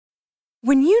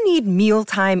When you need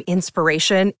mealtime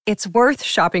inspiration, it's worth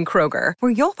shopping Kroger,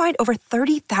 where you'll find over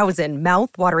 30,000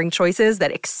 mouth-watering choices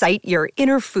that excite your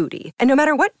inner foodie. And no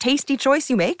matter what tasty choice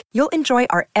you make, you'll enjoy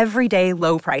our everyday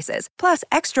low prices, plus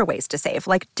extra ways to save,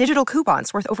 like digital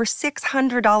coupons worth over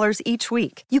 $600 each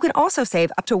week. You can also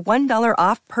save up to $1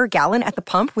 off per gallon at the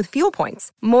pump with fuel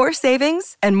points. More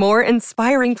savings and more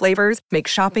inspiring flavors make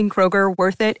shopping Kroger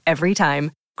worth it every time.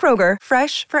 Kroger,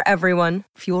 fresh for everyone.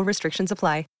 Fuel restrictions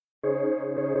apply.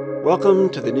 Welcome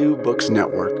to the New Books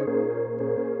Network.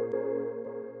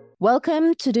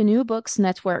 Welcome to the New Books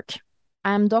Network.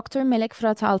 I'm Dr. Melek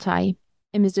Fırat Altay,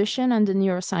 a musician and a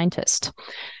neuroscientist.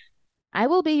 I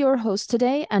will be your host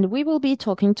today, and we will be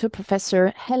talking to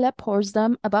Professor Helle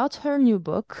Porsdam about her new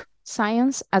book,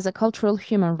 Science as a Cultural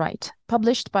Human Right,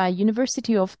 published by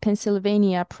University of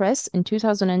Pennsylvania Press in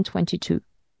 2022.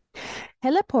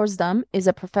 Helle Porsdam is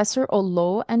a professor of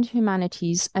law and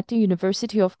humanities at the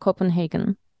University of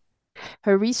Copenhagen.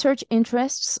 Her research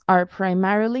interests are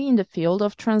primarily in the field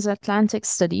of transatlantic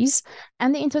studies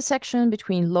and the intersection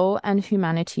between law and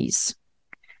humanities.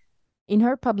 In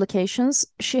her publications,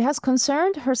 she has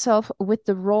concerned herself with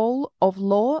the role of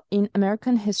law in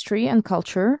American history and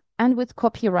culture and with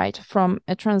copyright from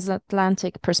a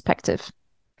transatlantic perspective.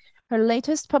 Her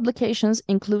latest publications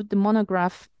include the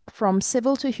monograph From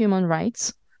Civil to Human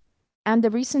Rights and the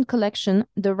recent collection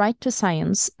The Right to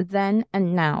Science, Then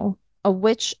and Now, of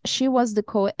which she was the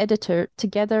co-editor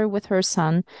together with her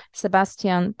son,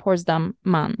 Sebastian Porsdam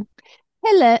Mann.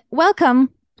 Helle, welcome.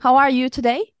 How are you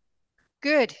today?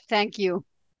 Good, thank you.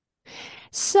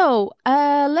 So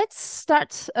let's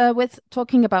start with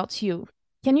talking about you.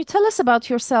 Can you tell us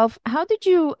about yourself? How did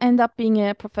you end up being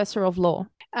a professor of law?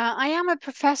 I am a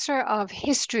professor of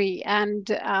history and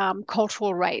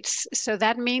cultural rights. So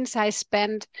that means I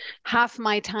spend half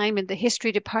my time in the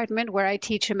history department where I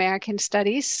teach American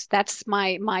studies. That's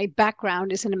my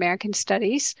background is in American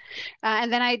studies.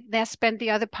 And then I spend the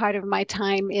other part of my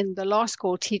time in the law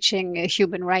school teaching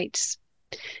human rights.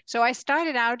 So I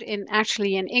started out in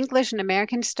English and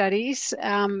American studies,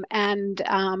 and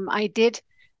I did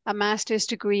a master's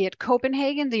degree at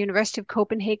Copenhagen, the University of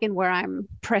Copenhagen, where I'm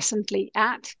presently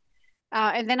at.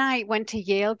 And then I went to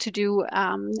Yale to do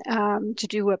a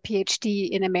PhD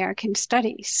in American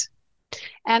Studies.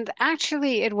 And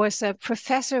actually, it was a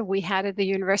professor we had at the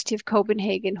University of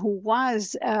Copenhagen who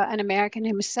was an American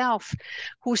himself,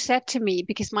 who said to me,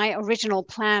 because my original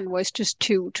plan was just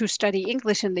to study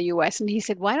English in the US, and he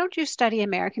said, "Why don't you study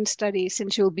American Studies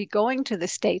since you'll be going to the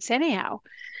States anyhow?"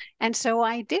 And so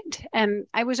I did. And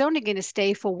I was only going to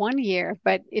stay for 1 year,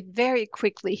 but it very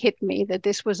quickly hit me that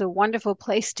this was a wonderful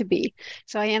place to be.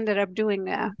 So I ended up doing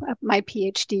my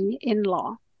PhD in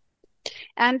law.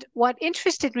 And what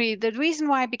interested me, the reason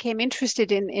why I became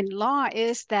interested in law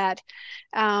is that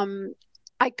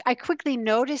I quickly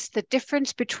noticed the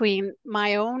difference between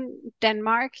my own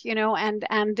Denmark,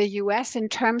 and the US in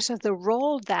terms of the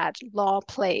role that law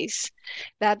plays.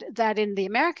 That in the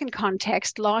American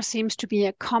context, law seems to be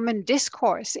a common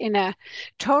discourse in a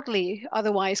totally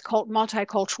otherwise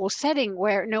multicultural setting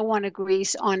where no one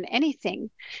agrees on anything.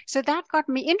 So that got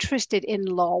me interested in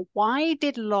law. Why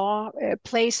did law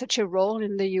play such a role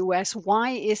in the US?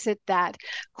 Why is it that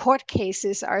court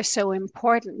cases are so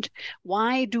important?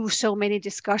 Why do so many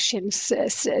discussions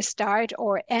start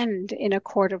or end in a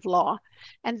court of law?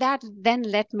 And that then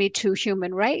led me to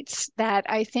human rights that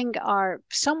I think are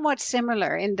somewhat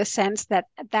similar in the sense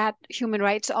that human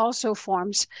rights also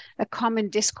forms a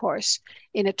common discourse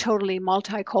in a totally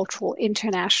multicultural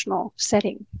international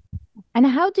setting. And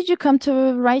how did you come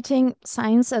to writing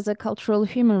Science as a Cultural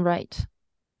Human Right?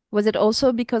 Was it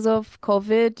also because of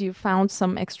COVID? You found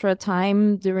some extra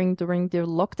time during the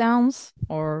lockdowns,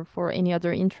 or for any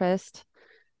other interest?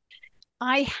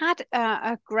 I had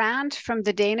a grant from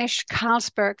the Danish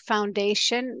Carlsberg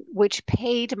Foundation, which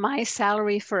paid my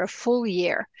salary for a full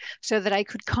year so that I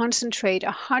could concentrate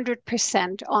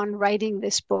 100% on writing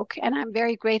this book. And I'm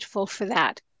very grateful for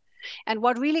that. And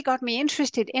what really got me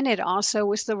interested in it also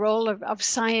was the role of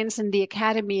science in the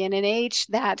academy in an age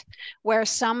where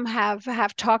some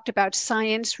have talked about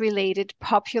science-related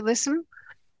populism,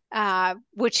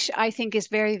 which I think is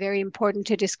very, very important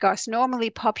to discuss. Normally,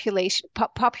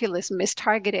 populism is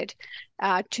targeted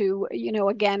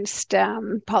against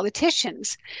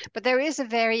politicians, but there is a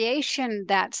variation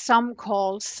that some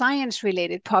call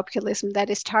science-related populism that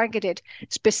is targeted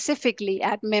specifically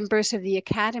at members of the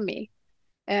academy.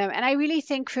 And I really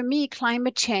think for me,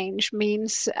 climate change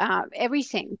means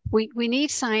everything. We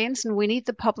need science and we need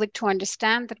the public to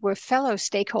understand that we're fellow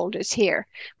stakeholders here.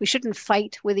 We shouldn't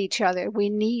fight with each other. We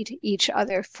need each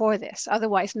other for this.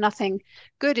 Otherwise, nothing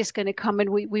good is going to come and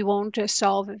we won't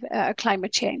solve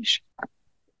climate change.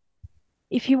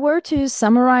 If you were to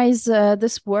summarize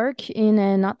this work in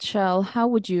a nutshell, how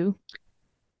would you?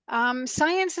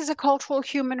 Science as a cultural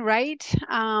human right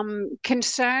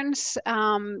concerns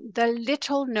the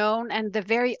little known and the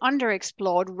very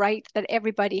underexplored right that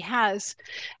everybody has.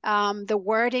 The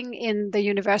wording in the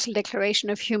Universal Declaration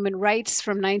of Human Rights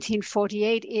from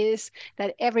 1948 is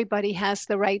that everybody has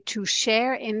the right to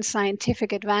share in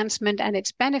scientific advancement and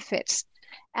its benefits.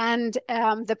 And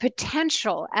the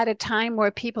potential at a time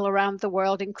where people around the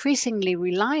world increasingly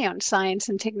rely on science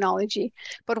and technology,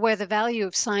 but where the value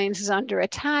of science is under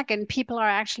attack and people are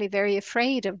actually very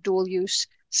afraid of dual use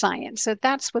science. So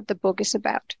that's what the book is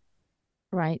about.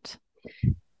 Right.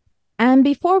 And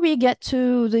before we get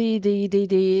to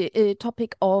the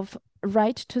topic of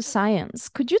right to science,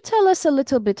 could you tell us a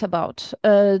little bit about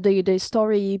the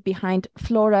story behind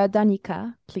Flora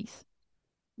Danica, please?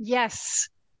 Yes.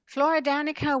 Flora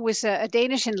Danica was a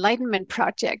Danish Enlightenment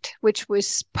project, which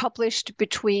was published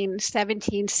between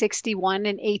 1761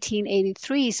 and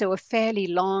 1883, so a fairly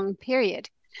long period.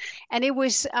 And it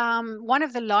was one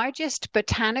of the largest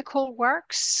botanical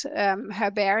works,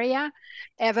 herbaria,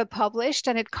 ever published,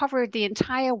 and it covered the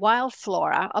entire wild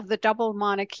flora of the double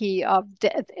monarchy of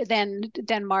then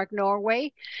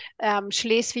Denmark-Norway,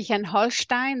 Schleswig and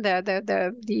Holstein,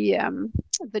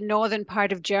 the northern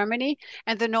part of Germany,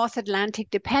 and the North Atlantic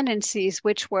dependencies,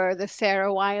 which were the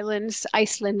Faroe Islands,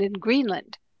 Iceland, and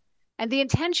Greenland. And the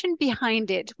intention behind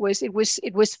it was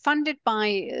funded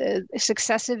by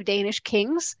successive Danish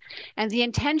kings, and the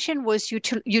intention was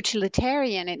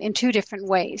utilitarian in two different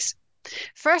ways.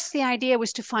 First, the idea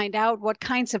was to find out what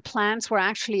kinds of plants were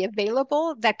actually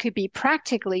available that could be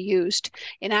practically used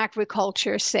in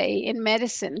agriculture, say in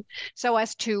medicine, so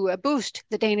as to boost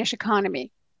the Danish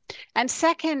economy. And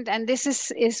second, and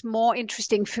this is more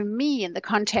interesting for me in the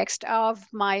context of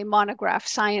my monograph,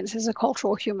 Science as a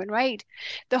Cultural Human Right,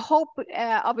 the hope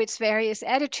of its various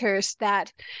editors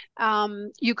that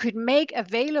you could make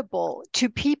available to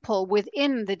people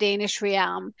within the Danish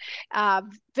realm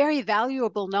very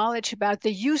valuable knowledge about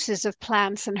the uses of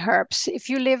plants and herbs. If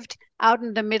you lived out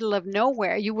in the middle of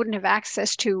nowhere, you wouldn't have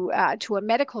access to a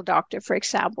medical doctor, for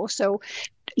example. So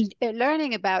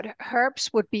learning about herbs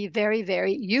would be very,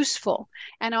 very useful.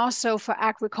 And also for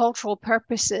agricultural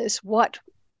purposes, what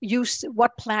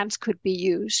plants could be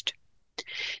used.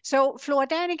 So Flora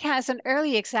Danica is an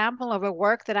early example of a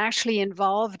work that actually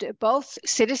involved both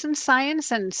citizen science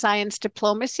and science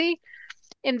diplomacy.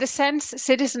 In the sense,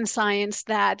 citizen science,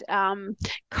 that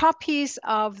copies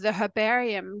of the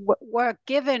herbarium were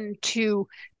given to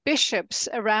bishops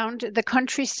around the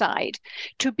countryside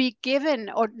to be given,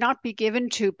 or not be given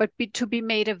to, but to be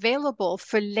made available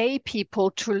for lay people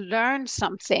to learn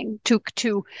something,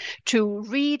 to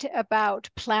read about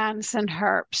plants and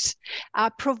herbs,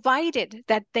 provided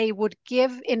that they would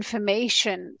give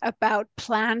information about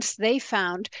plants they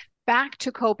found back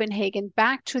to Copenhagen,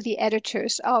 back to the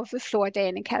editors of Flora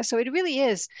Danica. So it really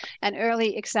is an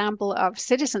early example of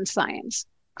citizen science.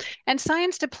 And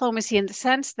science diplomacy in the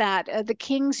sense that the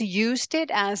kings used it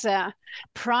as a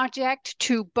project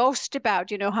to boast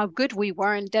about, how good we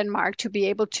were in Denmark to be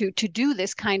able to do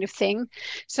this kind of thing.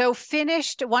 So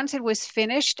once it was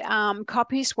finished,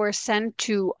 copies were sent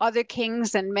to other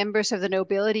kings and members of the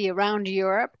nobility around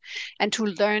Europe, and to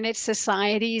learned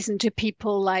societies, and to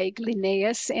people like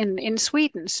Linnaeus in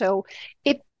Sweden. So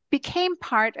it became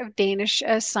part of Danish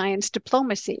science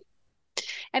diplomacy.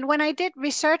 And when I did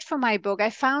research for my book, I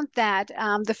found that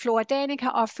the Flora Danica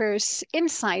offers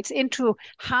insights into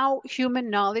how human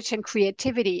knowledge and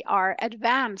creativity are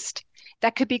advanced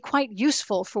that could be quite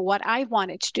useful for what I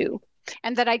wanted to do,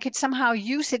 and that I could somehow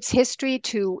use its history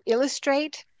to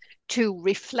illustrate, to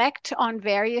reflect on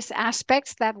various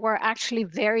aspects that were actually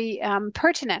very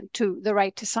pertinent to the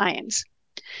right to science.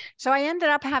 So I ended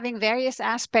up having various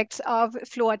aspects of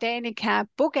Flora Danica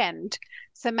bookend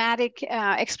thematic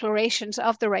explorations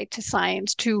of the right to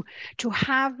science, to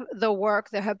have the work,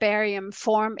 the herbarium,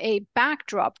 form a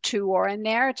backdrop to, or a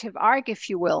narrative arc, if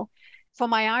you will, for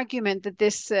my argument that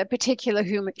this particular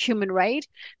human right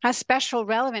has special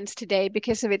relevance today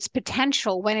because of its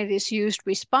potential, when it is used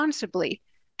responsibly,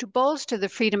 to bolster the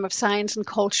freedom of science and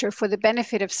culture for the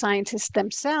benefit of scientists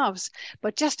themselves,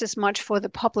 but just as much for the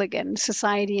public and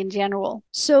society in general.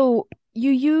 So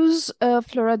you use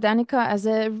Flora Danica as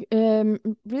a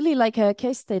really like a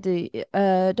case study,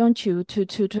 don't you,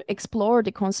 to explore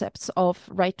the concepts of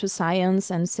right to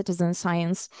science and citizen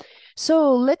science.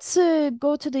 So let's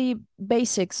go to the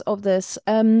basics of this.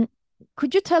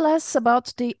 Could you tell us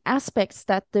about the aspects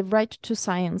that the right to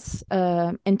science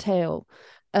entail?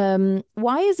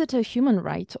 Why is it a human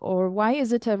right, or why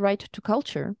is it a right to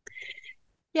culture?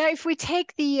 Yeah, if we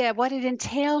take the what it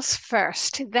entails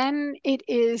first, then it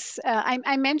is,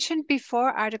 I mentioned before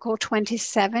Article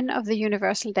 27 of the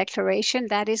Universal Declaration.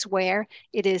 That is where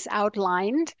it is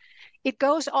outlined. It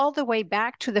goes all the way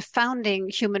back to the founding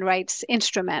human rights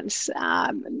instruments,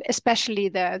 especially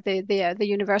the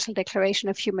Universal Declaration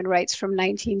of Human Rights from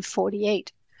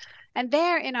 1948. And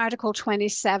there in Article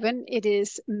 27, it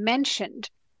is mentioned.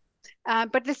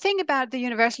 But the thing about the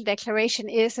Universal Declaration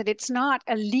is that it's not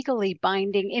a legally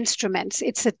binding instrument.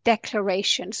 It's a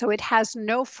declaration, so it has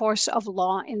no force of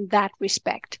law in that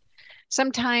respect.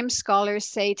 Sometimes scholars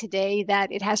say today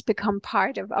that it has become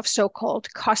part of so-called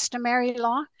customary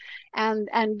law, and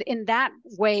in that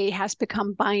way has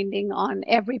become binding on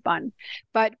everyone.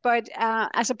 But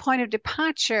as a point of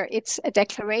departure, it's a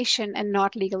declaration and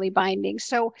not legally binding.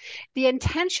 So the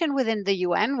intention within the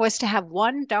UN was to have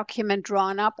one document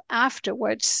drawn up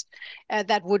afterwards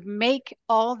that would make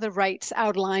all the rights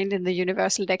outlined in the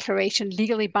Universal Declaration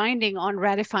legally binding on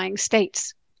ratifying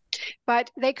states. But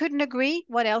they couldn't agree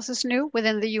what else is new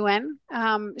within the UN.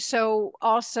 So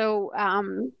also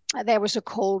there was a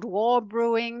Cold War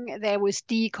brewing, there was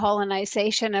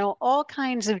decolonization, and all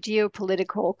kinds of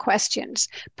geopolitical questions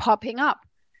popping up.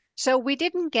 So we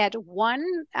didn't get one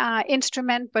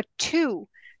instrument, but two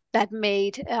that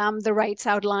made the rights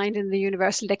outlined in the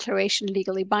Universal Declaration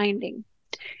legally binding.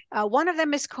 One of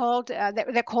them is called,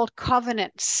 they're called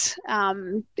covenants.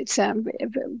 It's a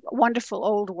wonderful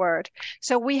old word.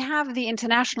 So we have the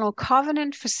International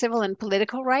Covenant for Civil and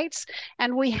Political Rights,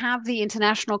 and we have the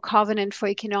International Covenant for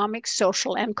Economic,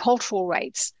 Social, and Cultural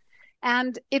Rights.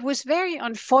 And it was very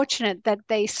unfortunate that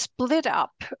they split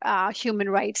up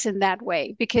human rights in that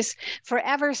way, because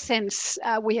forever since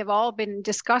we have all been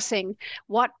discussing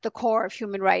what the core of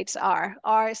human rights are.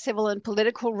 Are civil and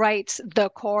political rights the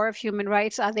core of human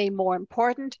rights? Are they more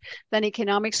important than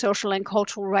economic, social, and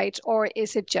cultural rights, or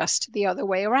is it just the other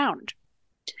way around?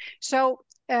 So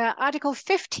Article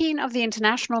 15 of the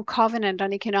International Covenant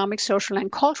on Economic, Social, and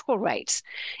Cultural Rights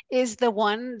is the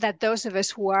one that those of us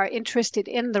who are interested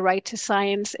in the right to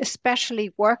science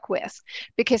especially work with,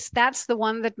 because that's the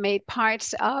one that made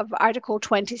parts of Article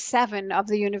 27 of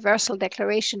the Universal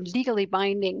Declaration legally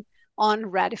binding on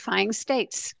ratifying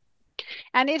states.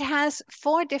 And it has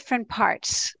four different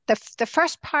parts. The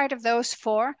first part of those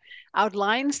four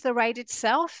outlines the right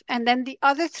itself, and then the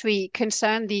other three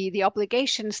concern the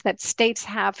obligations that states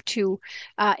have to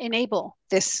enable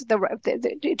this,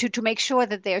 to make sure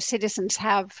that their citizens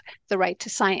have the right to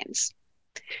science.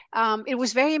 It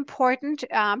was very important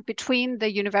between the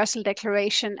Universal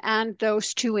Declaration and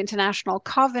those two international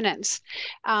covenants.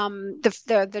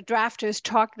 The drafters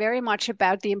talked very much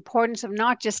about the importance of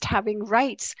not just having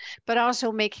rights, but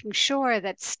also making sure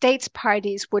that states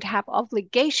parties would have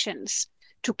obligations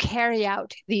to carry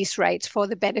out these rights for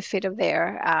the benefit of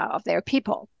their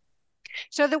people.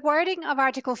 So the wording of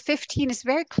Article 15 is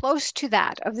very close to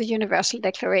that of the Universal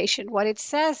Declaration. What it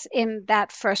says in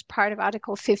that first part of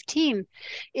Article 15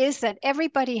 is that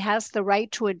everybody has the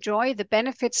right to enjoy the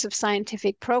benefits of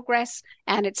scientific progress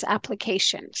and its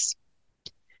applications.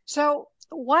 So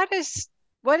what does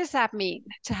that mean,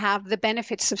 to have the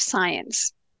benefits of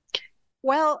science?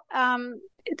 Well,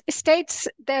 it states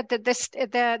that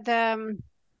the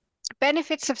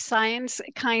benefits of science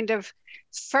kind of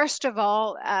first are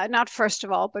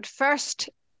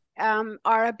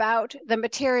about the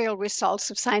material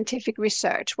results of scientific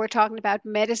research. We're talking about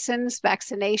medicines,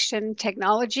 vaccination,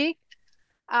 technology.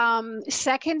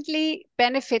 Secondly,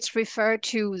 benefits refer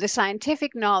to the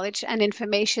scientific knowledge and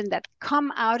information that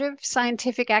come out of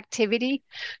scientific activity.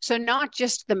 So not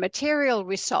just the material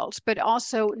results, but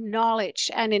also knowledge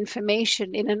and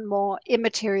information in a more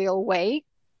immaterial way.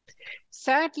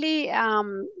 Thirdly,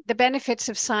 the benefits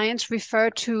of science refer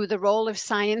to the role of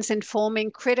science in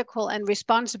forming critical and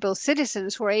responsible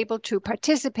citizens who are able to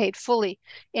participate fully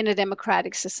in a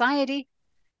democratic society.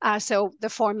 So the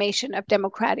formation of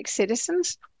democratic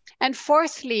citizens. And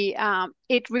fourthly,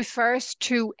 it refers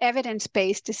to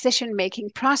evidence-based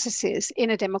decision-making processes in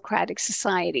a democratic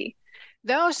society.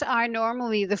 Those are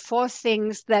normally the four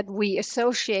things that we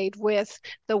associate with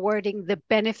the wording, the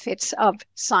benefits of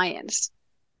science.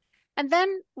 And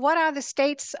then what are the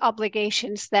state's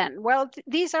obligations then? Well,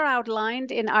 these are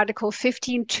outlined in Article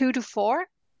 15, 2 to 4.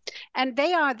 And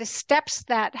they are the steps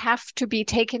that have to be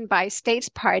taken by states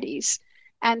parties.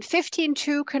 And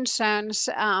 15.2 concerns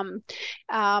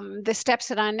the steps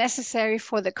that are necessary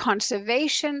for the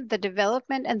conservation, the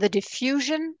development, and the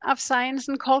diffusion of science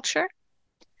and culture.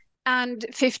 And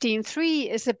 15.3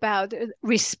 is about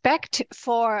respect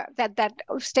for that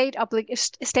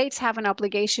states have an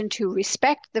obligation to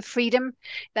respect the freedom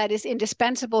that is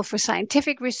indispensable for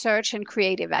scientific research and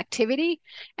creative activity.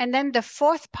 And then the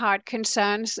fourth part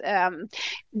concerns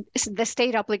the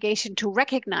state obligation to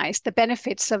recognize the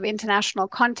benefits of international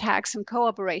contacts and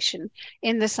cooperation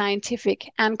in the scientific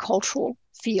and cultural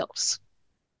fields.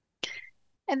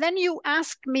 And then you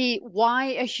asked me why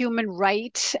a human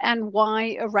right and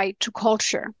why a right to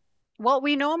culture. Well,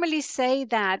 we normally say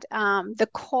that the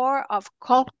core of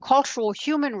cultural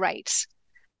human rights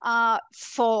are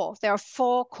four. There are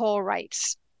four core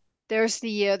rights. There's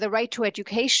the right to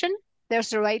education. There's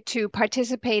the right to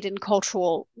participate in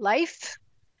cultural life.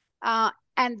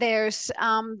 And there's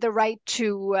the right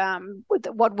to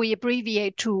what we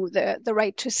abbreviate to the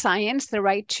right to science, the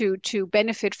right to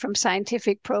benefit from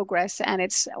scientific progress and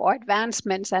or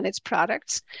advancements and its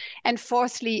products. And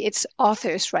fourthly, it's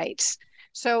authors' rights.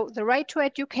 So the right to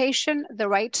education, the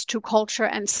rights to culture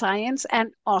and science,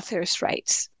 and authors'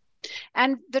 rights.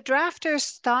 And the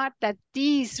drafters thought that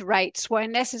these rights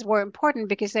were important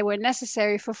because they were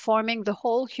necessary for forming the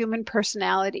whole human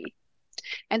personality.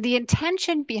 And the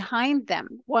intention behind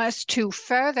them was to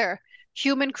further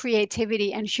human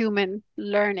creativity and human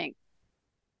learning.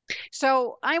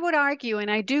 So I would argue,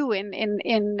 and I do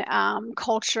in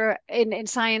culture, in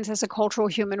science as a cultural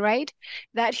human right,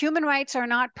 that human rights are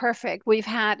not perfect. We've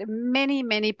had many,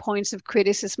 many points of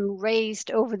criticism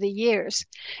raised over the years,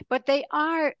 but they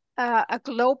are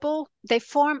they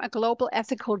form a global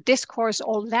ethical discourse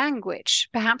or language,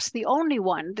 perhaps the only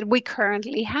one that we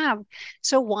currently have.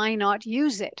 So why not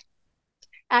use it?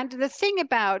 And the thing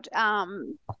about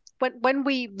when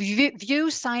we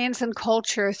view science and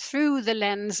culture through the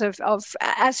lens of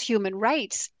as human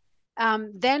rights,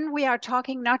 then we are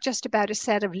talking not just about a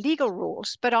set of legal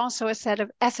rules, but also a set of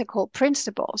ethical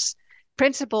principles.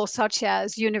 Principles such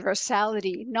as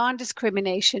universality,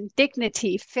 non-discrimination,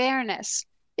 dignity, fairness,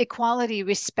 equality,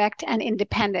 respect, and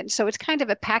independence. So it's kind of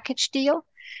a package deal.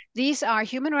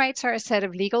 Human rights are a set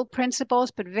of legal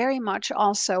principles, but very much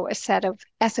also a set of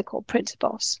ethical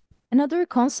principles. Another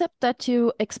concept that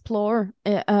you explore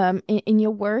in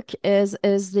your work is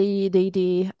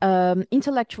the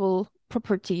intellectual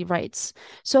property rights.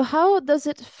 So how does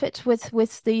it fit with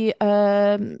the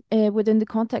within the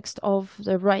context of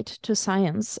the right to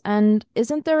science? And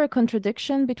isn't there a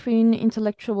contradiction between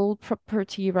intellectual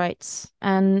property rights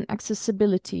and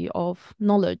accessibility of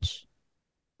knowledge?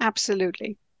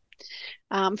 Absolutely.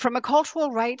 From a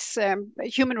cultural rights,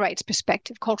 human rights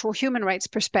perspective, cultural human rights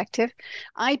perspective,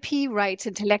 IP rights,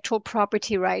 intellectual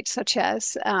property rights, such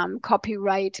as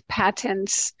copyright,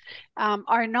 patents,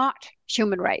 are not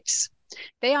human rights.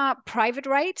 They are private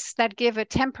rights that give a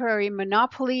temporary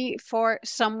monopoly for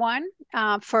someone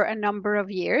for a number of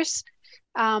years.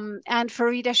 And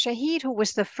Farida Shahid, who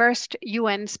was the first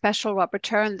UN Special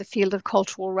Rapporteur in the field of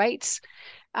cultural rights,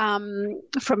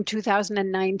 from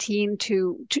 2009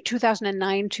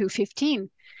 to 15.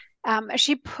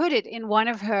 She put it in one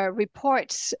of her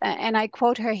reports, and I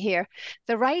quote her here: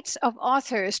 "The rights of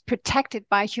authors protected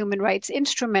by human rights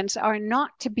instruments are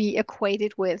not to be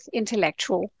equated with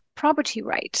intellectual property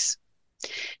rights."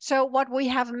 So what we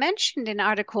have mentioned in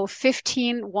Article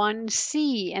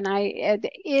 15.1c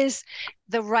is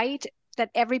the right that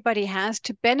everybody has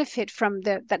to benefit from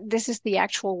that this is the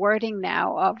actual wording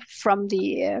now from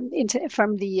the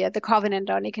Covenant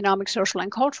on Economic, Social, and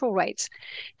Cultural Rights,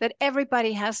 that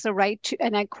everybody has the right to,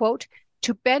 and I quote,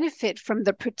 "to benefit from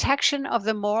the protection of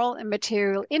the moral and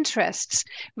material interests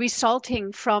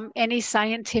resulting from any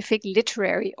scientific,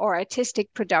 literary, or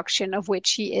artistic production of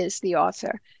which he is the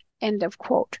author." End of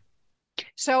quote.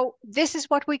 So this is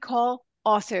what we call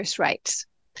authors' rights.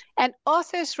 And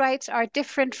authors' rights are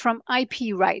different from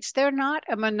IP rights. They're not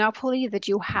a monopoly that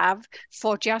you have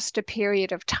for just a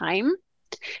period of time.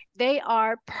 They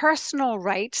are personal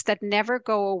rights that never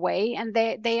go away, and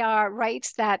they are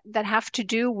rights that have to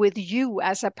do with you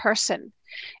as a person,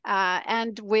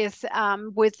 and with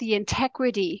the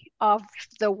integrity of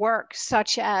the work,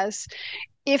 such as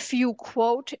if you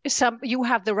quote you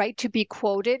have the right to be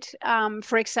quoted.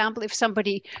 For example, if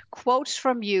somebody quotes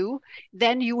from you,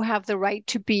 then you have the right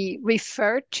to be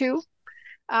referred to.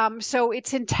 So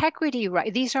it's integrity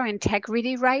right. These are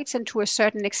integrity rights, and to a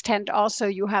certain extent, also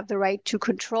you have the right to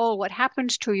control what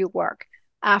happens to your work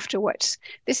afterwards.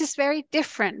 This is very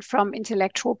different from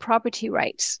intellectual property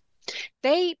rights.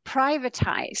 They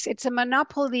privatize. It's a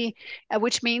monopoly,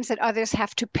 which means that others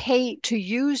have to pay to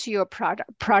use your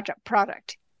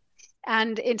product.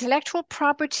 And intellectual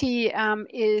property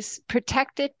is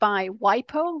protected by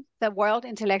WIPO, the World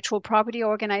Intellectual Property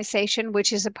Organization,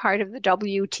 which is a part of the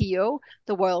WTO,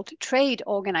 the World Trade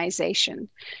Organization.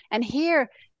 And here,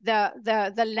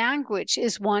 the language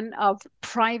is one of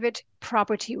private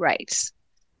property rights.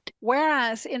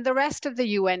 Whereas in the rest of the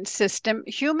UN system,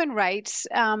 human rights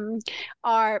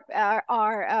are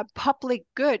public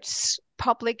goods,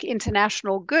 public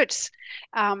international goods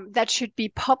that should be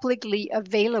publicly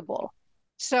available.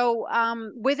 So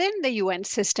within the UN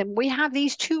system, we have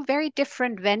these two very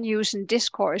different venues and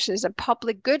discourses, a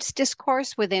public goods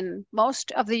discourse within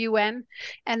most of the UN,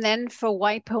 and then for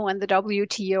WIPO and the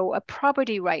WTO, a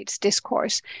property rights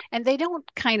discourse. And they don't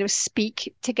kind of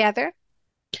speak together.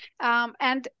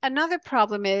 And another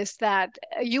problem is that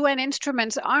UN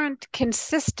instruments aren't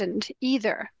consistent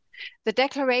either. The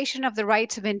Declaration of the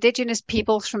Rights of Indigenous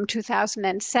Peoples from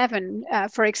 2007,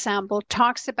 for example,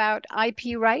 talks about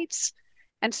IP rights,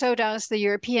 and so does the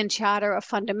European Charter of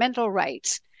Fundamental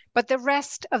Rights. But the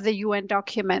rest of the UN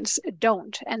documents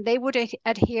don't, and they would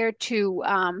adhere to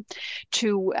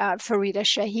Farida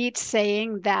Shahid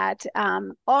saying that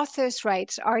authors'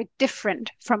 rights are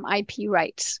different from IP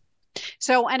rights.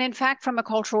 So, and in fact, from a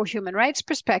cultural human rights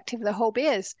perspective, the hope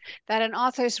is that an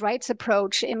author's rights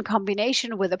approach in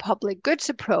combination with a public goods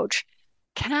approach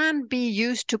can be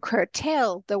used to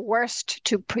curtail the worst,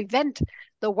 to prevent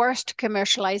the worst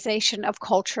commercialization of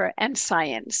culture and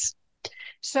science.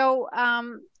 So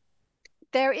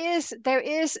there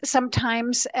is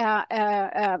sometimes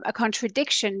a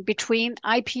contradiction between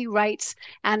IP rights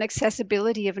and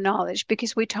accessibility of knowledge,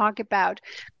 because we talk about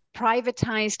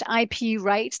privatized IP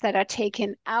rights that are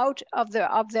taken out of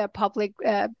the public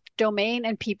domain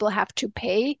and people have to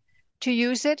pay to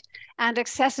use it, and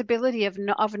accessibility of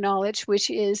knowledge, which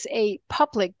is a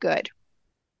public good.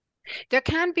 There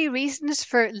can be reasons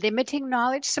for limiting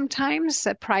knowledge sometimes,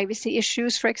 privacy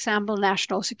issues, for example,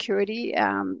 national security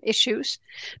issues.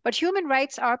 But human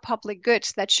rights are public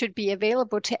goods that should be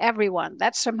available to everyone.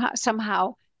 That's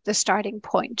somehow the starting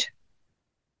point.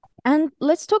 And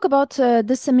let's talk about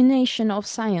dissemination of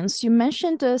science. You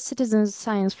mentioned citizen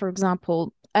science, for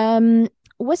example.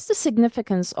 What's the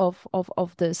significance of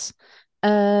this?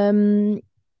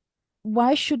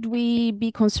 Why should we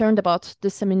be concerned about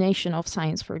dissemination of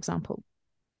science, for example?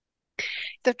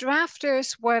 The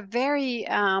drafters were very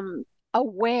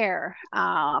aware,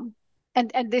 and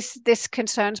this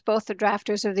concerns both the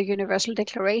drafters of the Universal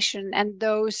Declaration and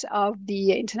those of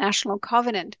the International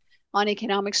Covenant on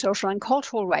Economic, Social, and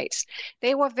Cultural Rights.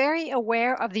 They were very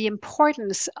aware of the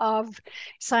importance of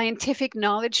scientific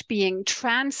knowledge being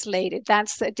translated.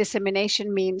 That's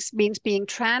dissemination means being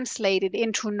translated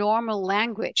into normal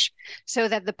language so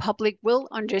that the public will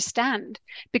understand.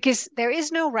 Because there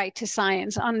is no right to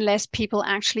science unless people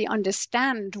actually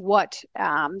understand what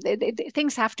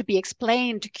things have to be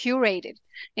explained, curated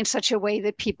in such a way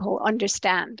that people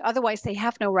understand. Otherwise, they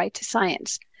have no right to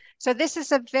science. So this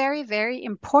is a very, very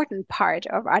important part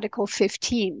of Article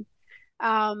 15.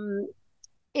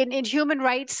 In human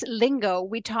rights lingo,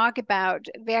 we talk about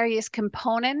various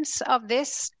components of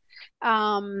this.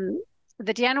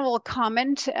 The general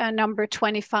comment number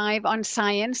 25 on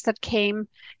science that came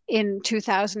in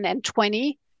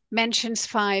 2020 mentions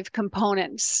 5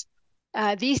 components.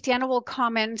 These general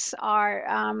comments are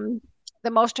the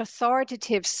most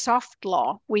authoritative soft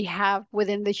law we have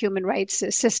within the human rights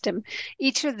system.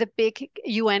 Each of the big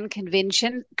UN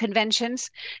conventions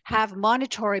have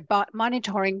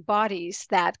monitoring bodies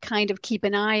that kind of keep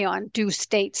an eye on, do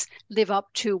states live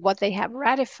up to what they have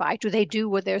ratified? Do they do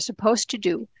what they're supposed to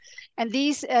do? And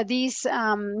these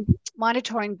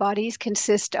monitoring bodies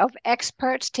consist of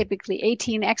experts, typically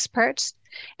 18 experts.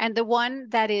 And the one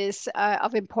that is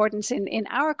of importance in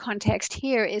our context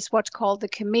here is what's called the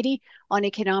Committee on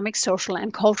Economic, Social,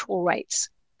 and Cultural Rights.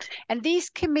 And these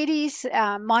committees,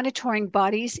 monitoring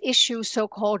bodies, issue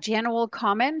so-called general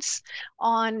comments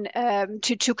on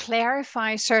to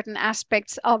clarify certain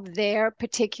aspects of their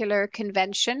particular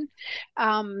convention,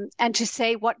 and to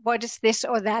say what does this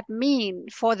or that mean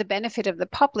for the benefit of the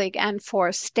public and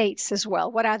for states as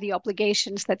well. What are the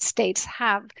obligations that states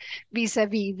have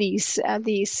vis-a-vis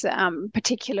these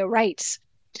particular rights?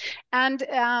 And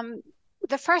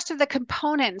the first of the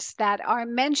components that are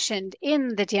mentioned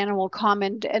in the general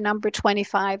comment number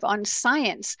 25 on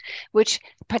science, which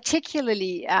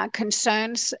particularly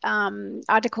concerns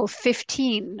Article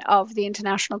 15 of the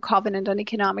International Covenant on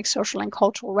Economic, Social, and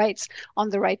Cultural Rights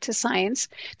on the right to science.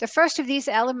 The first of these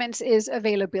elements is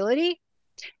availability.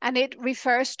 And it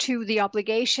refers to the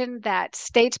obligation that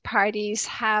states parties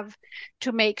have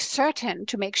to make certain,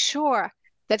 to make sure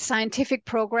that scientific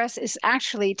progress is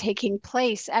actually taking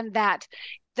place, and that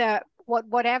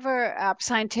whatever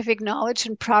scientific knowledge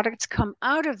and products come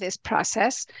out of this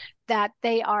process, that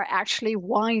they are actually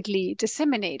widely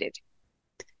disseminated.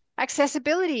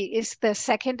 Accessibility is the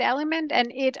second element,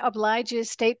 and it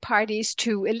obliges state parties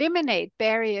to eliminate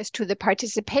barriers to the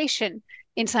participation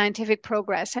in scientific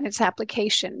progress and its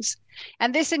applications.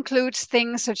 And this includes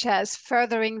things such as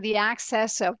furthering the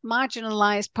access of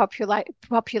marginalized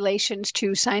populations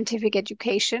to scientific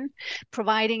education,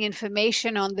 providing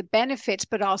information on the benefits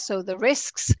but also the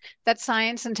risks that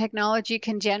science and technology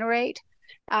can generate.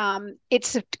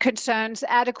 It concerns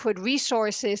adequate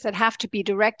resources that have to be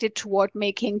directed toward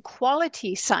making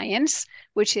quality science,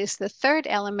 which is the third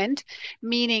element,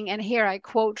 meaning, and here I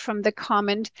quote from the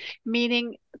comment,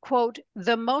 meaning, quote,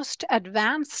 the most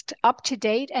advanced,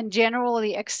 up-to-date, and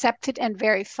generally accepted and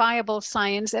verifiable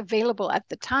science available at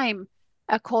the time,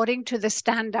 according to the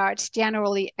standards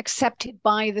generally accepted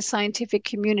by the scientific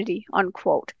community,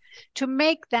 unquote, to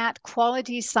make that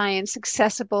quality science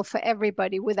accessible for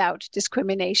everybody without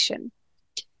discrimination.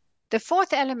 The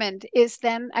fourth element is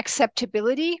then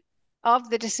acceptability of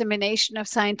the dissemination of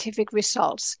scientific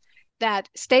results, that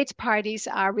states parties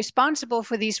are responsible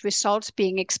for these results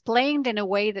being explained in a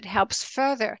way that helps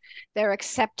further their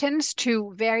acceptance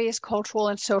to various cultural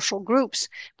and social groups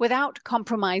without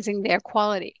compromising their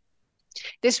quality.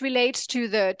 This relates to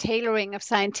the tailoring of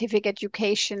scientific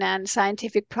education and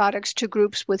scientific products to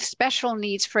groups with special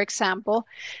needs, for example,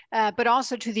 but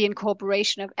also to the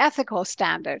incorporation of ethical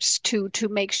standards to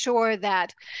make sure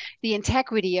that the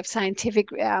integrity of scientific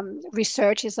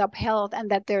research is upheld and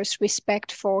that there's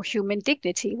respect for human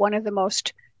dignity, one of the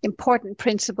most important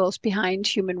principles behind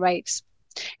human rights.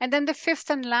 And then the fifth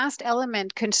and last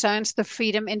element concerns the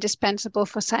freedom indispensable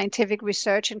for scientific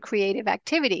research and creative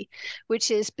activity,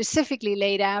 which is specifically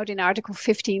laid out in Article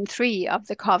 15.3 of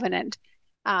the Covenant.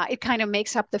 It kind of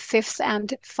makes up the fifth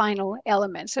and final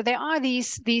element. So there are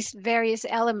these various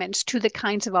elements to the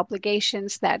kinds of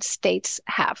obligations that states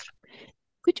have.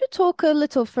 Could you talk a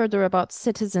little further about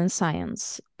citizen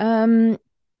science?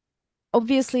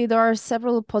 Obviously, there are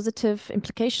several positive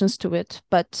implications to it,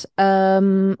 but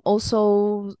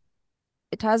also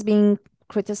it has been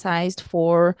criticized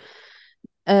for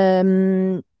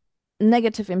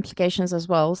negative implications as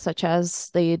well, such as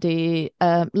the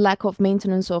lack of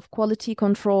maintenance of quality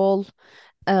control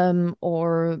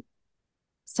or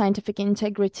scientific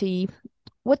integrity.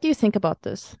 What do you think about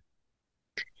this?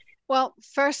 Well,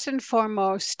 first and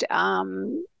foremost,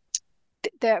 from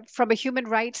a human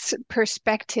rights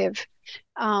perspective,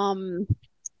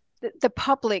 the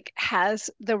public has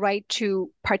the right to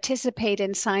participate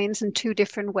in science in two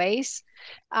different ways.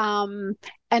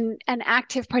 And an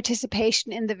active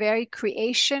participation in the very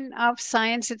creation of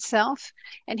science itself.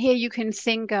 And here you can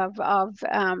think of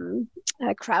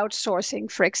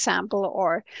crowdsourcing, for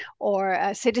example,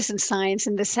 or citizen science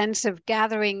in the sense of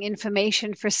gathering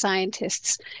information for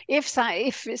scientists. If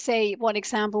say one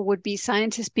example would be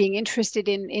scientists being interested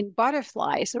in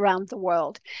butterflies around the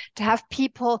world, to have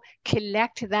people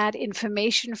collect that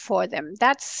information for them.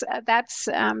 That's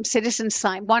citizen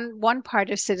science. One part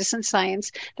of citizen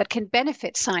science that can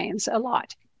benefit science a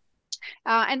lot.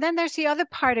 And then there's the other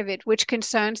part of it, which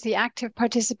concerns the active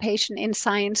participation in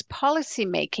science policy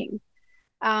making.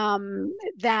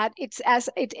 That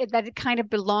it kind of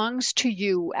belongs to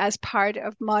you as part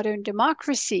of modern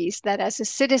democracies. That as a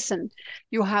citizen,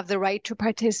 you have the right to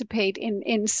participate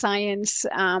in science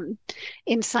and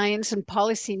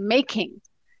policy making.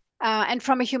 And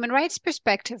from a human rights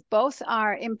perspective, both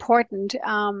are important.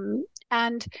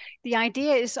 And the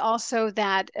idea is also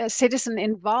that citizen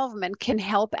involvement can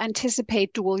help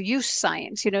anticipate dual use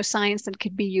science, science that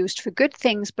could be used for good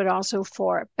things, but also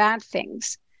for bad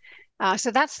things.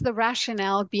 So that's the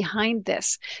rationale behind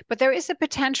this. But there is a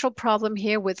potential problem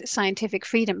here with scientific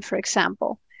freedom, for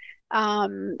example.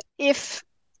 If,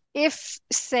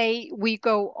 say, we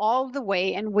go all the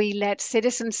way and we let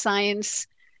citizen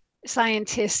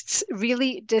scientists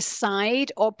really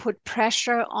decide or put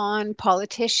pressure on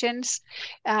politicians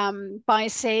by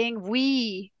saying,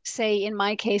 we, say in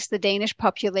my case, the Danish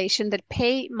population that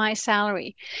pay my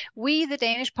salary, we, the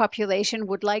Danish population,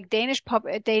 would like Danish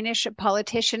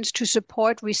politicians to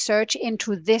support research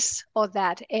into this or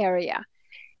that area.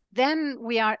 Then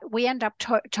we end up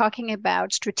talking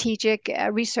about strategic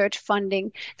research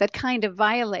funding that kind of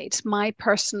violates my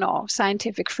personal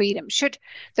scientific freedom.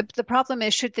 The problem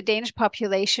is, should the Danish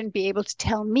population be able to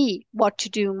tell me what to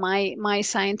do my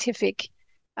scientific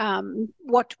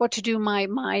what to do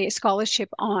my scholarship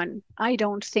on. I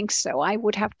don't think so. I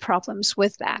would have problems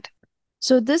with that.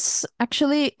 So this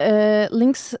actually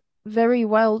links very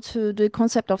well to the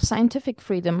concept of scientific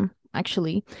freedom,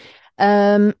 actually.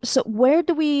 So where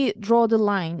do we draw the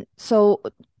line? So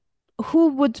who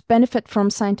would benefit from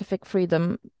scientific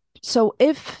freedom? So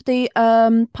if the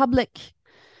public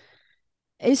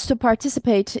is to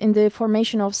participate in the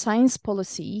formation of science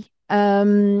policy,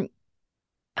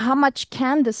 how much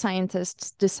can the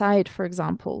scientists decide, for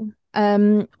example?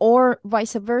 Or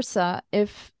vice versa,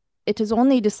 if it is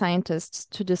only the scientists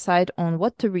to decide on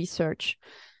what to research,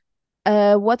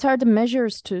 what are the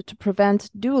measures to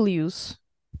prevent dual use?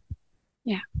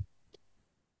 Yeah.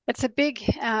 It's a big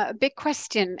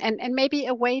question, and maybe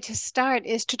a way to start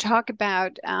is to talk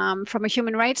about, from a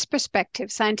human rights perspective,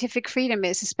 scientific freedom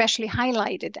is especially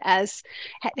highlighted as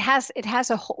it has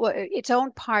its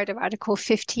own part of Article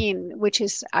 15, which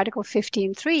is Article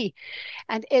 15.3,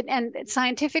 and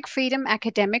scientific freedom,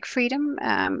 academic freedom,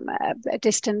 a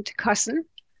distant cousin,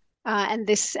 and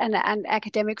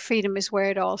academic freedom is where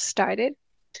it all started.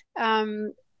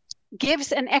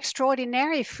 Gives an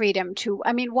extraordinary freedom to,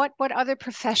 I mean, what other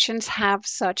professions have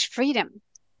such freedom?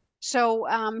 So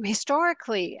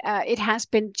historically, it has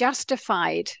been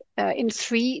justified in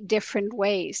three different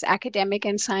ways, academic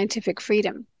and scientific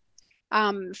freedom.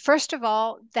 First of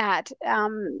all, that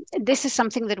this is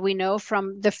something that we know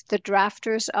from the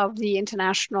drafters of the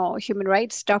international human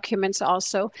rights documents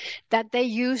also, that they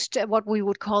used what we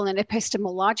would call an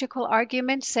epistemological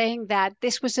argument, saying that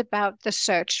this was about the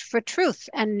search for truth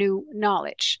and new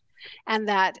knowledge, and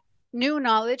that new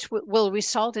knowledge will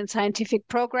result in scientific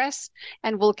progress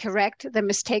and will correct the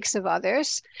mistakes of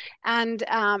others. And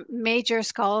major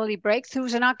scholarly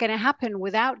breakthroughs are not going to happen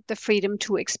without the freedom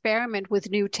to experiment with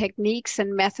new techniques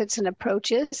and methods and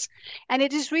approaches. And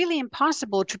it is really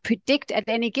impossible to predict at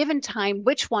any given time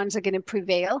which ones are going to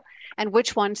prevail and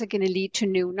which ones are going to lead to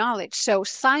new knowledge. So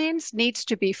science needs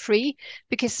to be free,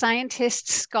 because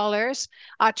scientists, scholars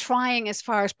are trying as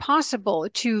far as possible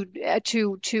to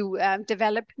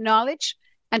develop knowledge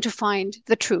and to find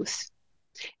the truth.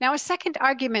 Now, a second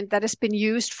argument that has been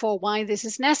used for why this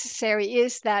is necessary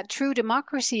is that true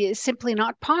democracy is simply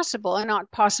not possible, and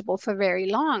not possible for very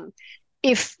long,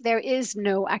 if there is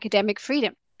no academic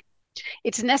freedom.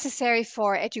 It's necessary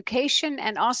for education,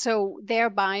 and also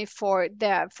thereby for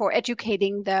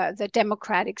educating the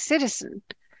democratic citizen.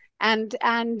 And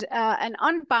an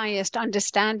unbiased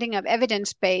understanding of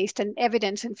evidence-based and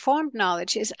evidence-informed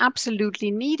knowledge is absolutely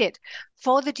needed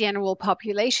for the general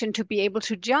population to be able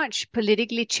to judge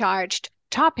politically charged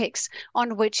topics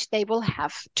on which they will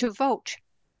have to vote.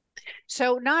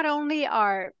 So not only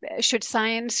should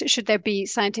there be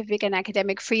scientific and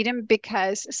academic freedom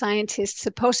because scientists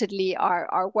supposedly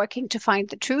are working to find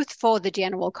the truth for the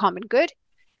general common good,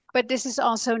 but this is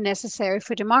also necessary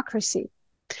for democracy.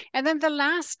 And then the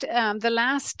last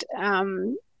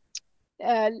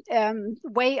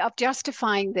way of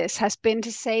justifying this has been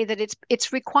to say that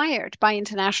it's required by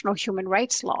international human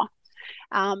rights law.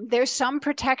 There's some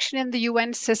protection in the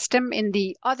UN system in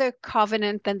the other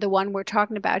covenant than the one we're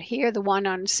talking about here, the one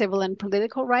on civil and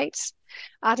political rights.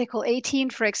 Article 18,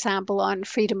 for example, on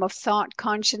freedom of thought,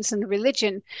 conscience, and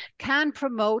religion, can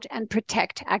promote and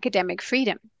protect academic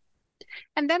freedom.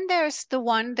 And then there's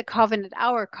the covenant,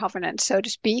 our covenant, so to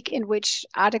speak, in which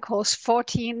Articles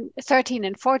 13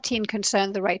 and 14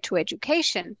 concern the right to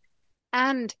education,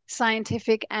 and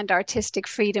scientific and artistic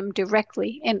freedom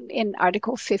directly in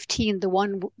Article 15, the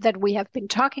one that we have been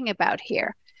talking about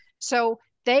here. So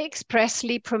they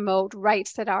expressly promote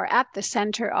rights that are at the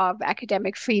center of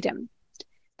academic freedom.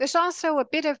 There's also a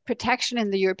bit of protection in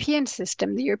the European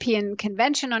system. The European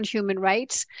Convention on Human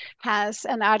Rights has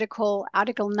an Article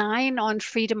 9 on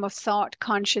freedom of thought,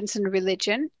 conscience, and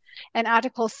religion. And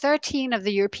Article 13 of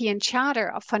the European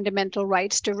Charter of Fundamental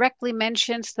Rights directly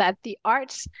mentions that the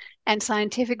arts and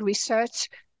scientific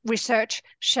research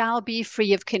shall be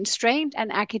free of constraint,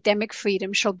 and academic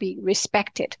freedom shall be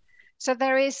respected. So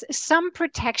there is some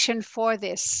protection for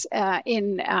this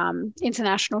in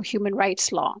international human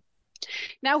rights law.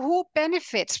 Now, who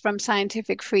benefits from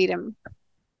scientific freedom?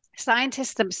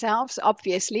 Scientists themselves,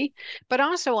 obviously, but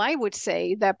also I would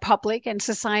say the public and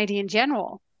society in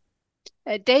general.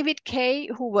 David Kay,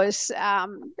 who was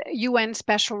UN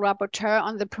Special Rapporteur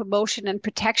on the promotion and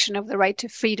protection of the right to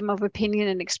freedom of opinion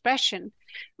and expression,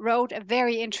 wrote a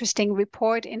very interesting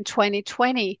report in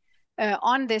 2020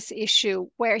 on this issue,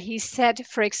 where he said,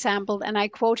 for example, and I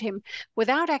quote him,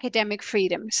 "Without academic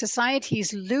freedom,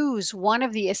 societies lose one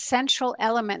of the essential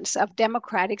elements of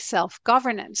democratic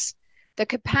self-governance. the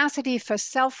capacity for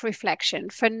self-reflection,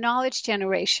 for knowledge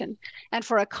generation, and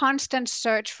for a constant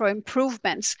search for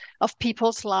improvements of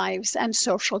people's lives and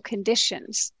social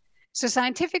conditions. So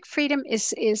scientific freedom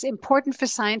is important for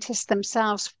scientists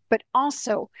themselves, but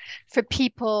also for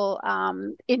people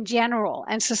in general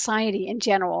and society in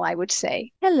general, I would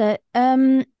say. Helle,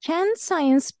 can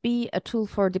science be a tool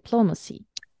for diplomacy?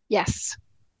 Yes,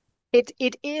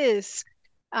 it is.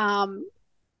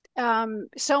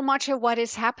 So much of what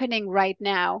is happening right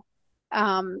now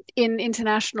in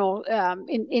international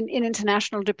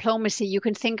international diplomacy. You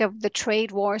can think of the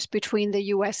trade wars between the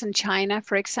U.S. and China,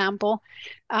 for example.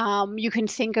 You can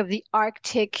think of the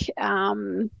Arctic.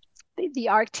 The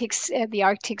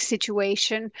Arctic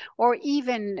situation, or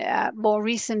even more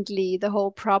recently, the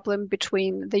whole problem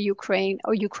between the Ukraine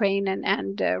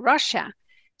and Russia.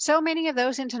 So many of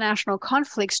those international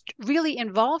conflicts really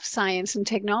involve science and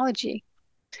technology.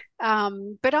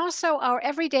 But also our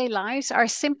everyday lives are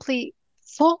simply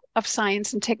full of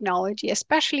science and technology,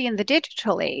 especially in the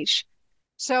digital age.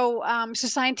 So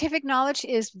scientific knowledge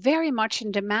is very much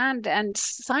in demand, and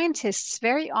scientists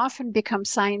very often become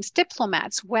science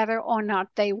diplomats, whether or not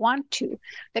they want to.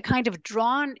 They're kind of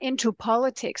drawn into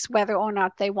politics, whether or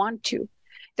not they want to.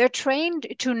 They're trained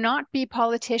to not be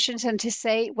politicians and to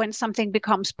say, when something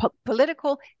becomes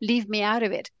political, leave me out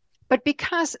of it. But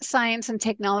because science and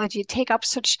technology take up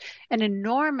such an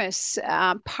enormous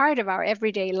part of our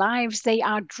everyday lives, they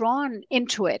are drawn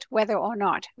into it, whether or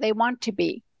not they want to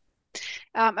be.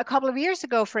 A couple of years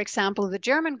ago, for example, the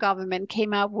German government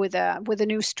came out with a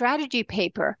new strategy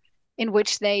paper in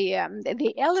which they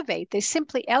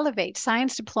simply elevate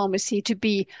science diplomacy to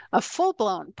be a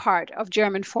full-blown part of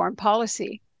German foreign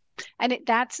policy. And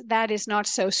that is not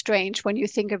so strange when you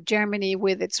think of Germany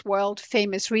with its world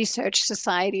famous research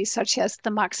societies such as the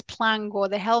Max Planck or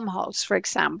the Helmholtz, for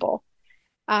example.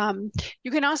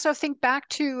 You can also think back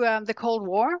to the Cold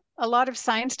War. A lot of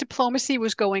science diplomacy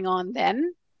was going on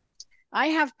then. I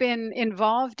have been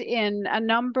involved in a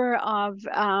number of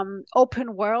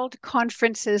open world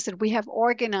conferences that we have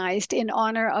organized in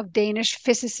honor of Danish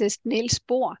physicist Niels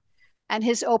Bohr and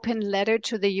his open letter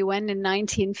to the UN in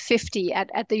 1950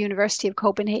 at the University of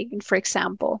Copenhagen, for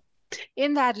example.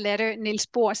 In that letter, Niels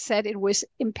Bohr said it was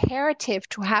imperative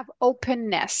to have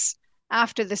openness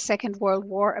after the Second World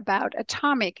War about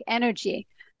atomic energy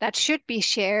that should be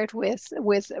shared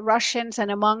with Russians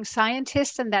and among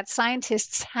scientists, and that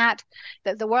scientists that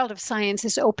the world of science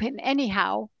is open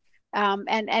anyhow,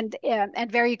 and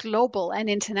very global and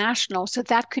international, so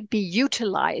that could be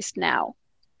utilized now.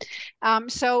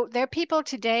 So there are people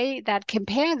today that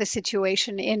compare the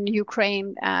situation in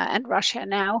Ukraine and Russia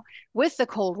now with the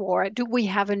Cold War. Do we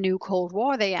have a new Cold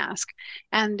War, they ask.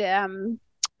 And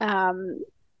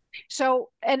so,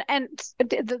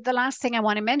 the last thing I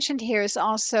want to mention here is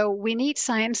also we need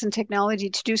science and technology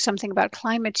to do something about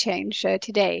climate change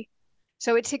today.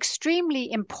 So it's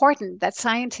extremely important that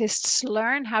scientists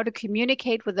learn how to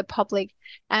communicate with the public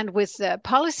and with the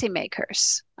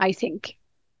policymakers, I think.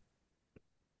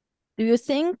 Do you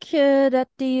think that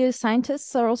the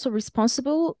scientists are also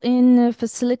responsible in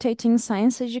facilitating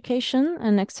science education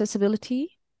and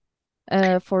accessibility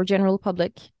for general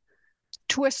public?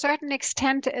 To a certain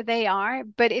extent, they are,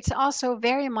 but it's also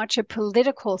very much a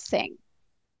political thing.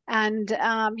 And,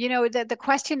 the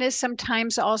question is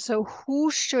sometimes also who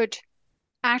should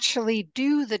actually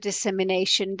do the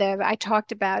dissemination. I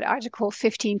talked about Article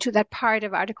 15, to that part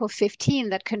of Article 15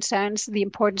 that concerns the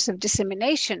importance of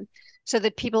dissemination so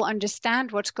that people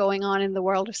understand what's going on in the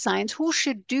world of science. Who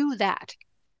should do that?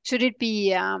 Should it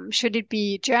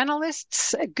be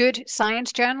journalists, good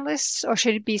science journalists, or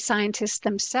should it be scientists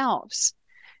themselves?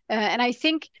 And I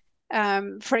think,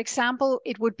 for example,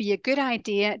 it would be a good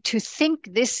idea to think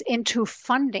this into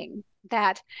funding,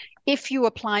 that if you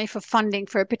apply for funding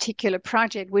for a particular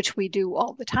project, which we do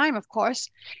all the time, of course,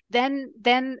 then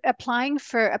applying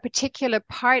for a particular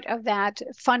part of that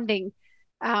funding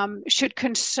should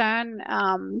concern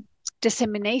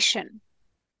dissemination.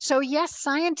 So yes,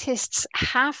 scientists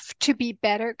have to be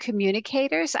better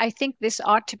communicators. I think this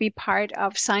ought to be part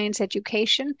of science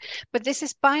education, but this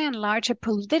is by and large a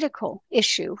political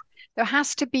issue. There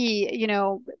has to be,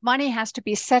 money has to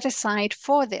be set aside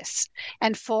for this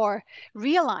and for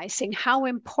realizing how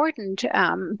important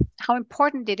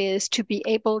it is to be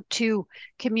able to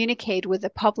communicate with the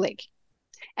public.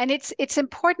 And it's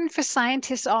important for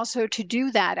scientists also to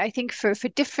do that, I think, for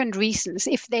different reasons,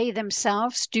 if they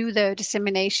themselves do the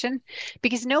dissemination,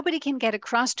 because nobody can get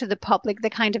across to the public the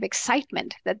kind of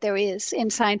excitement that there is in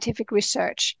scientific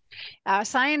research.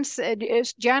 Science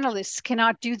journalists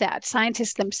cannot do that.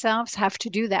 Scientists themselves have to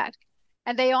do that.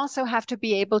 And they also have to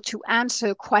be able to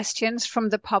answer questions from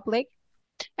the public.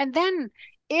 And then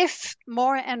if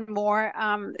more and more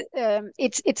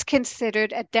it's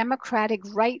considered a democratic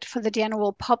right for the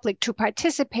general public to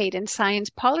participate in science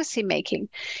policy making,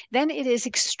 then it is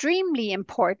extremely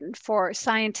important for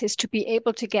scientists to be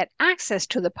able to get access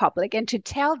to the public and to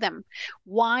tell them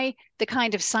why the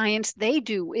kind of science they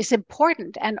do is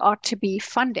important and ought to be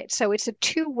funded. So it's a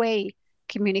two-way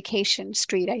communication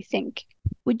street, I think.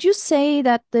 Would you say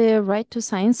that the right to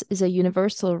science is a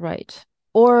universal right?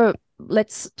 Or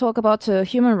let's talk about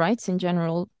human rights in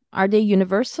general. Are they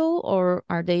universal or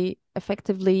are they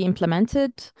effectively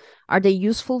implemented? Are they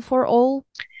useful for all?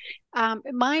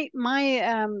 My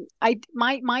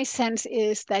sense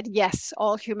is that yes,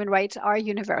 all human rights are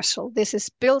universal. This is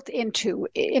built into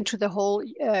the whole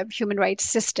human rights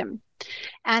system.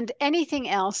 And anything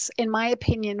else, in my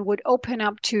opinion, would open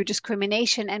up to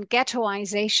discrimination and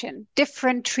ghettoization,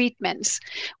 different treatments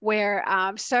where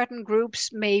certain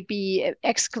groups may be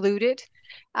excluded,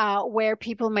 where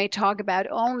people may talk about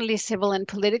only civil and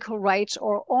political rights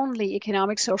or only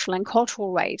economic, social, and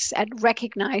cultural rights and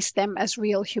recognize them as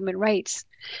real human rights.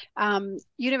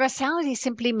 Universality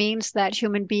simply means that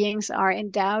human beings are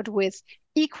endowed with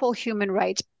equal human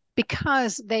rights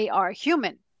because they are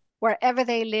human, wherever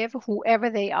they live,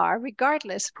 whoever they are,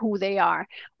 regardless of who they are,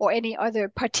 or any other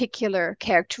particular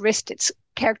characteristics,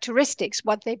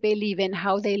 what they believe in,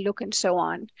 how they look, and so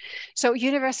on. So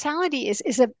universality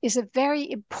is a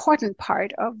very important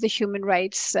part of the human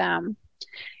rights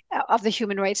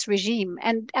regime,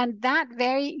 and that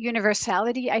very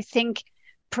universality, I think,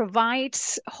 can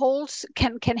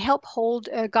help hold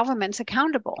governments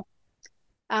accountable.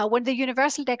 When the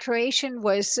Universal Declaration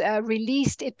was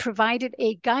released, it provided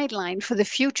a guideline for the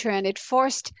future, and it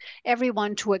forced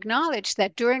everyone to acknowledge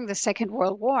that during the Second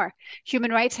World War,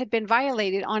 human rights had been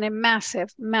violated on a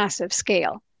massive, massive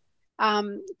scale.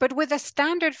 But with a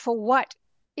standard for what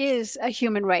is a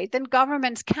human right, then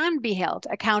governments can be held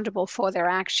accountable for their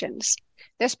actions.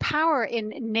 There's power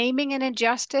in naming an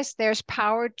injustice. There's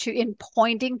power in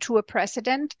pointing to a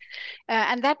precedent.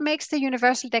 And that makes the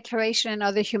Universal Declaration and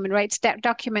other human rights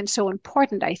documents so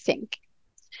important, I think.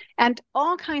 And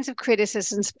all kinds of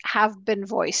criticisms have been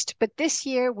voiced. But this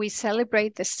year, we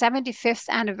celebrate the 75th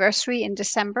anniversary in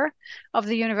December of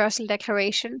the Universal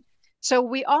Declaration. So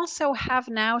we also have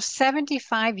now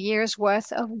 75 years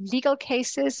worth of legal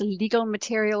cases, legal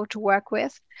material to work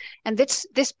with. And this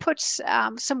puts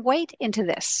some weight into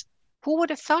this. Who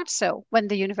would have thought so when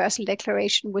the Universal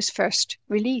Declaration was first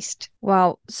released?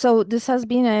 Wow. So this has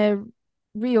been a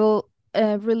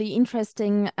really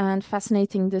interesting and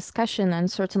fascinating discussion,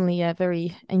 and certainly a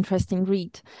very interesting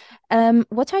read.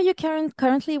 What are you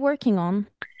currently working on?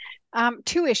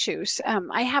 Two issues.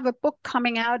 I have a book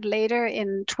coming out later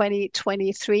in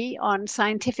 2023 on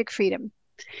scientific freedom.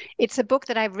 It's a book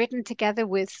that I've written together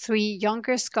with three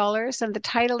younger scholars, and the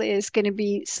title is going to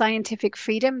be Scientific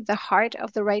Freedom, the Heart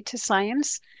of the Right to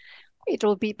Science. It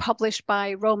will be published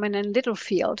by Rowman and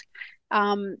Littlefield.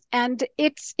 And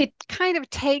it kind of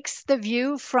takes the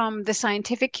view from the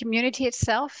scientific community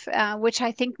itself, which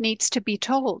I think needs to be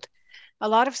told. A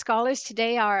lot of scholars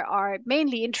today are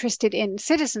mainly interested in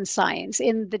citizen science,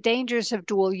 in the dangers of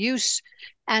dual use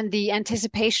and the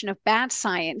anticipation of bad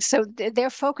science. So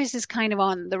their focus is kind of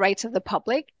on the rights of the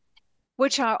public,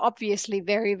 which are obviously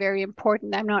very, very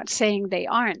important. I'm not saying they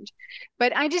aren't.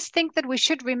 But I just think that we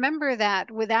should remember that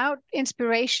without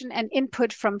inspiration and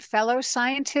input from fellow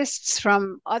scientists,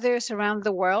 from others around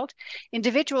the world,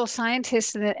 individual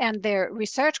scientists and their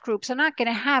research groups are not going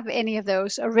to have any of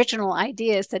those original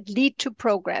ideas that lead to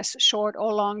progress, short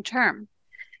or long term.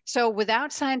 So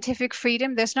without scientific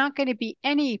freedom, there's not going to be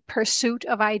any pursuit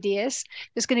of ideas.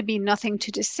 There's going to be nothing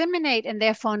to disseminate and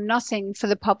therefore nothing for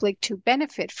the public to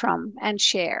benefit from and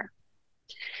share.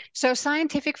 So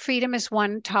scientific freedom is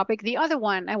one topic. The other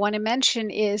one I want to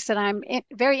mention is that I'm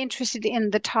very interested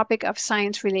in the topic of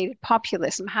science-related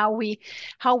populism, how we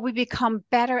become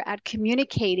better at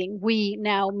communicating, we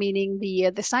now meaning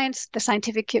the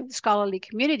scientific scholarly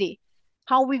community,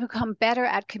 how we become better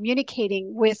at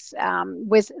communicating with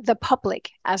the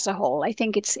public as a whole. I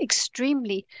think it's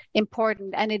extremely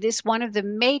important, and it is one of the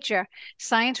major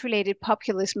science-related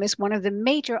populism is one of the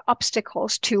major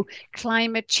obstacles to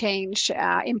climate change.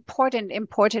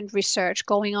 Important research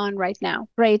going on right now.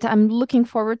 Great. I'm looking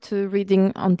forward to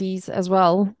reading on these as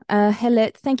well.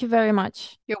 Helle, thank you very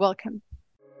much. You're welcome.